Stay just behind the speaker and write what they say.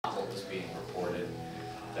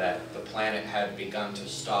that the planet had begun to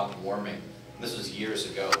stop warming. This was years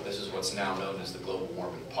ago. This is what's now known as the global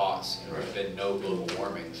warming pause. There's been no global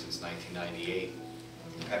warming since 1998,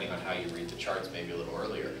 depending on how you read the charts, maybe a little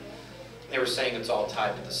earlier. They were saying it's all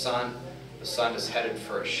tied to the sun. The sun is headed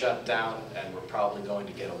for a shutdown, and we're probably going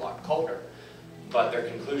to get a lot colder. But their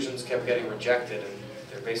conclusions kept getting rejected, and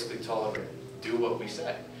they're basically told, do what we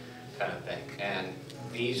say, kind of thing. And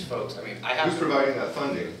these folks, I mean, I have... Who's providing that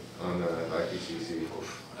funding on IPCC?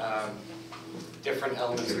 Different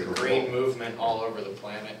elements of the green movement all over the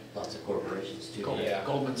planet. Lots of corporations too. Yeah.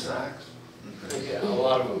 Goldman Sachs. Yeah, a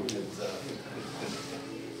lot of them.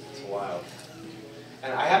 It's wild.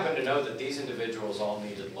 And I happen to know that these individuals all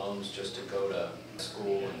needed loans just to go to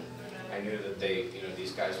school, and I knew that they, you know,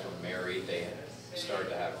 these guys were married, they had started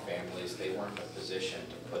to have families, they weren't in a position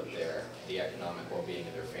to put the economic well-being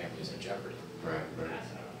of their families in jeopardy. Right, right.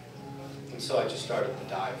 And so I just started to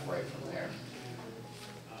dive right from there.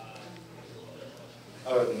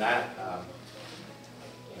 Other than that,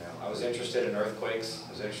 you know, I was interested in earthquakes, I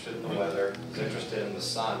was interested in the weather, I was interested in the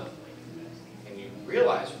sun. And you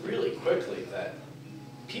realize really quickly that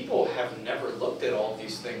people have never looked at all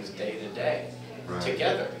these things day to day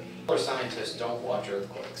together. Scientists don't watch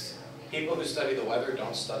earthquakes. People who study the weather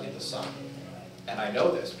don't study the sun. And I know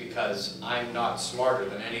this because I'm not smarter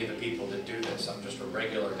than any of the people that do this. I'm just a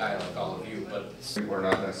regular guy like all of you. But we're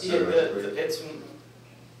not necessarily. Its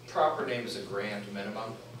proper name is a grand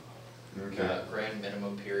minimum. Okay. Grand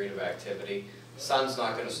minimum period of activity. The sun's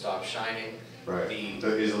not going to stop shining. Right.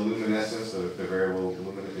 Is luminescence, the variable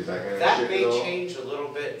luminescence, is that going to that may change a little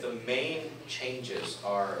bit. The main changes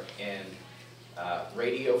are in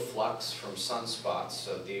radio flux from sunspots,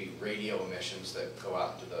 so the radio emissions that go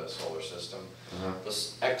out into the solar system, the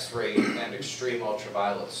X-ray and extreme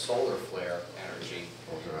ultraviolet solar flare energy,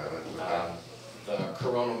 the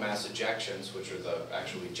coronal mass ejections, which are the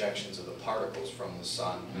actual ejections of the particles from the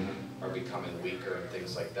sun, are becoming weaker and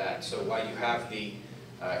things like that. So while you have the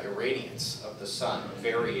irradiance of the sun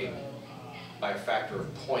varying by a factor of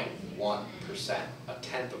 0.1%, a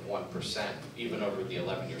tenth of 1%, even over the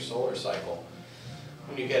 11-year solar cycle,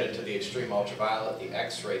 when you get into the extreme ultraviolet, the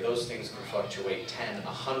X-ray, those things can fluctuate 10,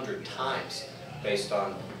 100 times based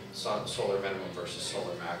on solar minimum versus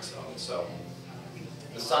solar maximum. So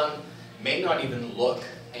the sun may not even look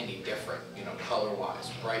any different, you know, color-wise,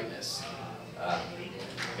 brightness.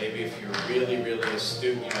 Maybe if you're really, really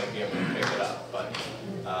astute, you might be able to pick it up. But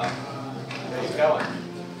how's it going?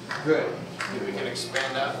 Good. Maybe we can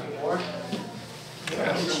expand out a few more.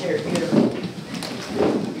 Yeah.